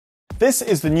This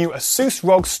is the new ASUS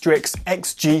ROG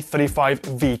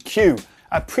XG35VQ,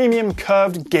 a premium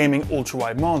curved gaming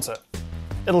ultrawide monitor.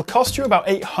 It'll cost you about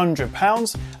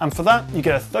 £800, and for that you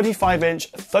get a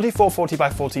 35-inch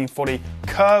 3440x1440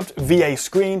 curved VA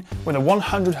screen with a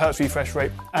 100Hz refresh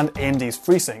rate and AMD's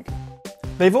Freesync.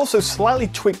 They've also slightly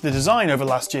tweaked the design over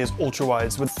last year's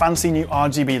ultrawides with fancy new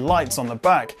RGB lights on the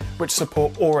back, which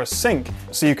support Aura Sync,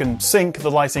 so you can sync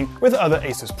the lighting with other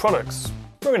ASUS products.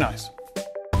 Very nice.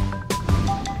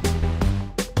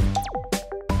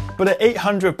 But at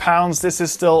 £800, this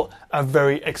is still a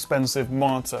very expensive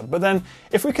monitor. But then,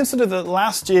 if we consider that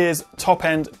last year's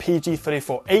top-end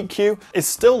PG34 8Q is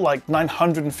still like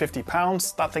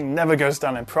 £950, that thing never goes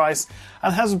down in price,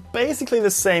 and has basically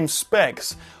the same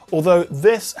specs, although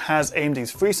this has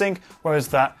AMD's FreeSync, whereas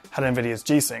that had NVIDIA's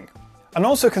G-Sync. And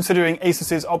also considering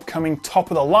ASUS's upcoming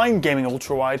top-of-the-line gaming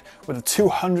ultrawide with a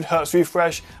 200Hz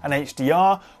refresh and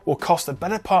HDR will cost the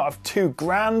better part of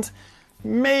 £2,000,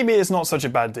 maybe it's not such a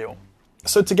bad deal.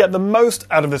 So to get the most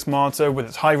out of this monitor with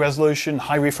its high resolution,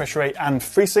 high refresh rate and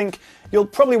FreeSync, you'll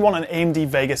probably want an AMD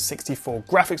Vega 64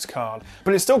 graphics card.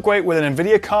 But it's still great with an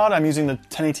NVIDIA card. I'm using the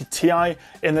 1080 Ti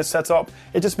in this setup.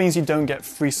 It just means you don't get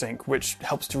FreeSync, which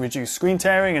helps to reduce screen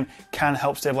tearing and can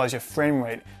help stabilize your frame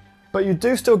rate. But you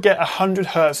do still get a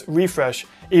 100Hz refresh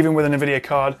even with an NVIDIA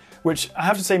card, which I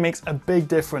have to say makes a big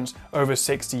difference over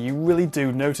 60. You really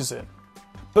do notice it.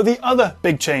 But the other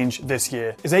big change this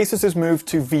year is ASUS's move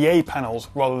to VA panels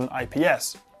rather than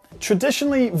IPS.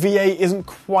 Traditionally, VA isn't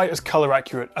quite as color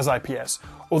accurate as IPS,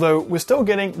 although we're still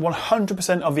getting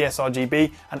 100% of the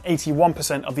sRGB and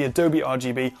 81% of the Adobe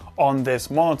RGB on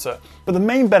this monitor. But the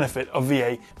main benefit of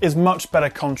VA is much better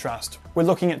contrast. We're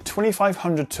looking at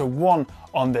 2500 to 1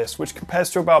 on this, which compares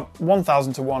to about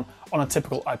 1000 to 1 on a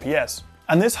typical IPS.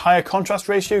 And this higher contrast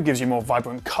ratio gives you more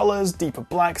vibrant colors, deeper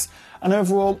blacks, and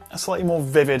overall a slightly more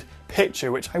vivid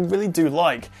picture, which I really do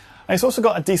like. And it's also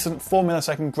got a decent 4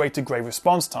 millisecond grey to grey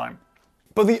response time.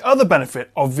 But the other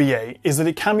benefit of VA is that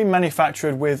it can be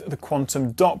manufactured with the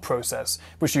quantum dot process,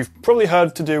 which you've probably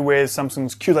heard to do with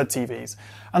Samsung's QLED TVs.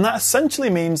 And that essentially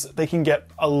means they can get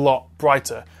a lot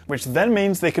brighter, which then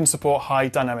means they can support high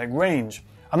dynamic range.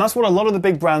 And that's what a lot of the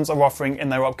big brands are offering in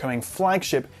their upcoming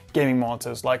flagship gaming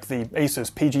monitors like the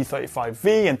ASUS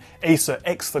PG35V and ASUS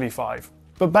X35.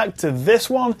 But back to this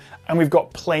one, and we've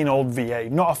got plain old VA,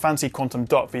 not a fancy quantum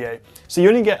dot VA. So you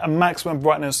only get a maximum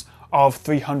brightness of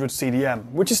 300 CDM,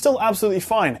 which is still absolutely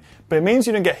fine, but it means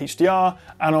you don't get HDR,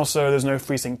 and also there's no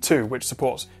FreeSync 2, which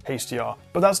supports HDR.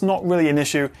 But that's not really an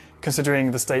issue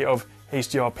considering the state of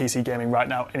HDR PC gaming right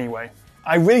now anyway.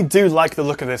 I really do like the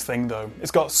look of this thing though. It's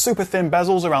got super thin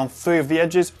bezels around 3 of the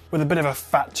edges with a bit of a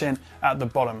fat chin at the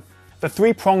bottom. The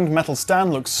 3-pronged metal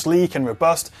stand looks sleek and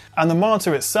robust, and the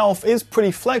monitor itself is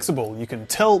pretty flexible. You can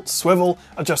tilt, swivel,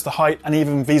 adjust the height, and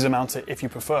even VESA mount it if you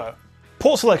prefer.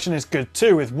 Port selection is good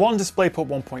too, with one DisplayPort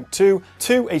 1.2, 2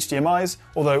 HDMIs,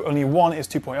 although only one is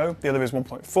 2.0, the other is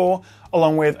 1.4,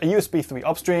 along with a USB 3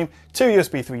 upstream, 2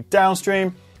 USB 3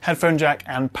 downstream, headphone jack,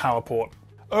 and power port.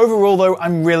 Overall though,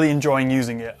 I'm really enjoying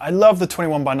using it. I love the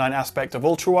 21:9 aspect of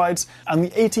ultrawides, and the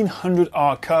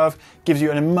 1800R curve gives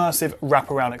you an immersive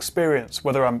wraparound experience,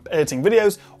 whether I'm editing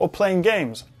videos or playing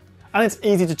games. And it's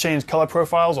easy to change color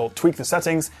profiles or tweak the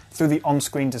settings through the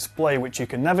on-screen display, which you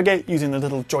can navigate using the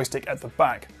little joystick at the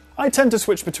back. I tend to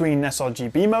switch between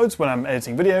sRGB modes when I'm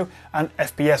editing video and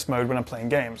FPS mode when I'm playing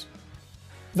games.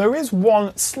 There is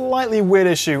one slightly weird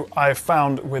issue I've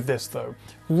found with this though.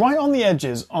 Right on the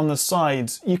edges, on the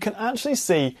sides, you can actually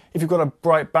see, if you've got a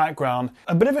bright background,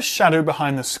 a bit of a shadow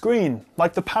behind the screen,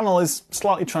 like the panel is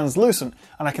slightly translucent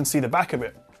and I can see the back of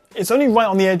it. It's only right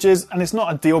on the edges and it's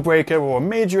not a deal breaker or a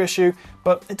major issue,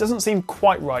 but it doesn't seem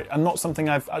quite right and not something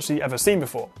I've actually ever seen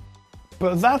before.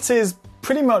 But that is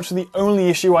pretty much the only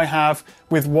issue I have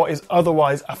with what is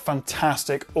otherwise a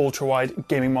fantastic ultra-wide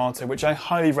gaming monitor, which I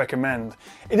highly recommend.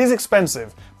 It is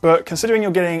expensive, but considering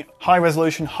you're getting high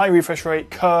resolution, high refresh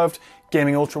rate, curved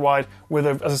gaming ultra-wide with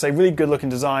a, as I say, really good looking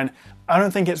design, I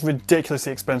don't think it's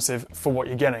ridiculously expensive for what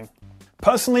you're getting.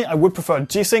 Personally, I would prefer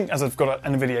G-Sync as I've got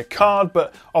an NVIDIA card,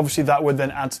 but obviously that would then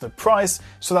add to the price,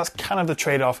 so that's kind of the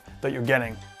trade-off that you're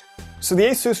getting. So the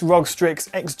ASUS ROG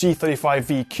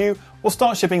XG35VQ will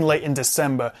start shipping late in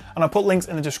December, and I'll put links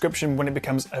in the description when it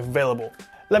becomes available.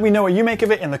 Let me know what you make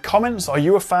of it in the comments. Are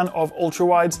you a fan of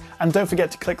ultrawides? And don't forget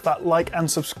to click that like and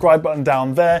subscribe button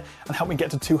down there and help me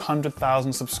get to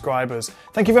 200,000 subscribers.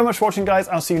 Thank you very much for watching, guys.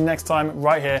 I'll see you next time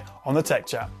right here on the Tech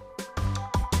Chat.